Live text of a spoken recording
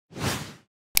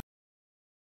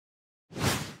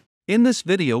In this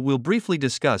video we'll briefly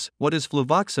discuss what is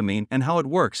fluvoxamine and how it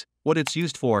works, what it's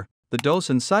used for, the dose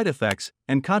and side effects,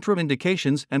 and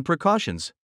contraindications and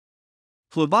precautions.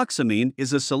 Fluvoxamine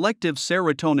is a selective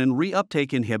serotonin reuptake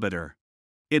inhibitor.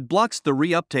 It blocks the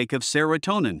reuptake of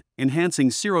serotonin, enhancing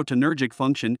serotonergic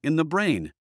function in the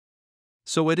brain.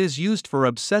 So it is used for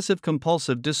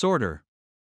obsessive-compulsive disorder.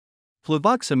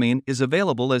 Fluvoxamine is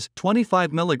available as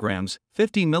 25 mg,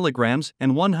 50 mg,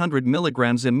 and 100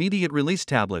 mg immediate-release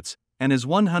tablets, and as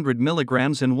 100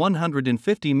 mg and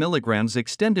 150 mg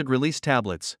extended-release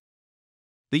tablets.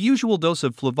 The usual dose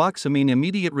of fluvoxamine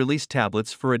immediate-release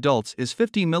tablets for adults is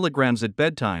 50 mg at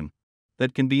bedtime,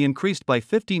 that can be increased by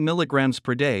 50 mg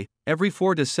per day, every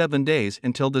 4 to 7 days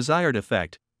until desired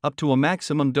effect, up to a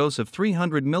maximum dose of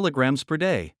 300 mg per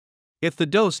day. If the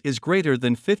dose is greater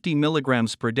than 50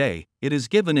 mg per day, it is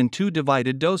given in 2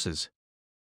 divided doses.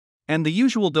 And the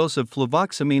usual dose of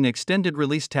fluvoxamine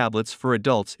extended-release tablets for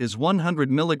adults is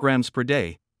 100 mg per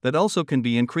day, that also can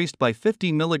be increased by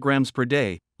 50 mg per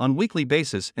day, on weekly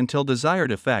basis until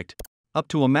desired effect, up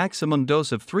to a maximum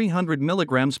dose of 300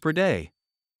 mg per day.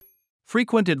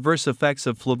 Frequent adverse effects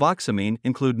of fluvoxamine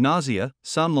include nausea,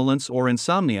 somnolence or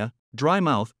insomnia, dry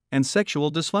mouth, and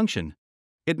sexual dysfunction.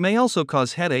 It may also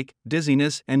cause headache,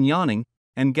 dizziness and yawning,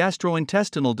 and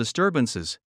gastrointestinal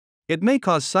disturbances. It may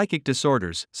cause psychic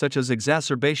disorders such as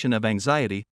exacerbation of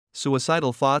anxiety,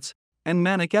 suicidal thoughts, and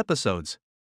manic episodes.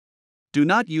 Do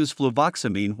not use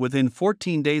fluvoxamine within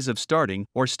 14 days of starting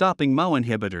or stopping MAO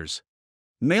inhibitors.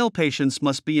 Male patients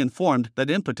must be informed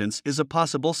that impotence is a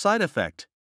possible side effect.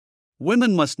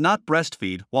 Women must not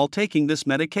breastfeed while taking this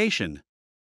medication.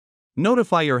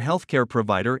 Notify your healthcare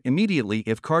provider immediately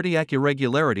if cardiac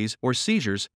irregularities or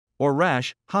seizures, or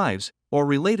rash, hives, or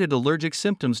related allergic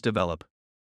symptoms develop.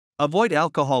 Avoid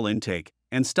alcohol intake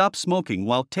and stop smoking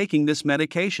while taking this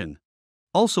medication.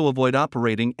 Also avoid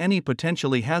operating any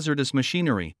potentially hazardous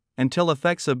machinery until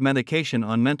effects of medication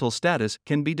on mental status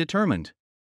can be determined.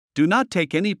 Do not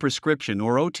take any prescription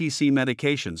or OTC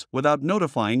medications without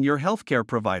notifying your healthcare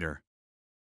provider.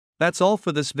 That's all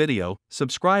for this video.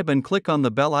 Subscribe and click on the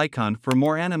bell icon for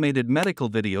more animated medical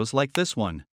videos like this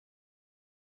one.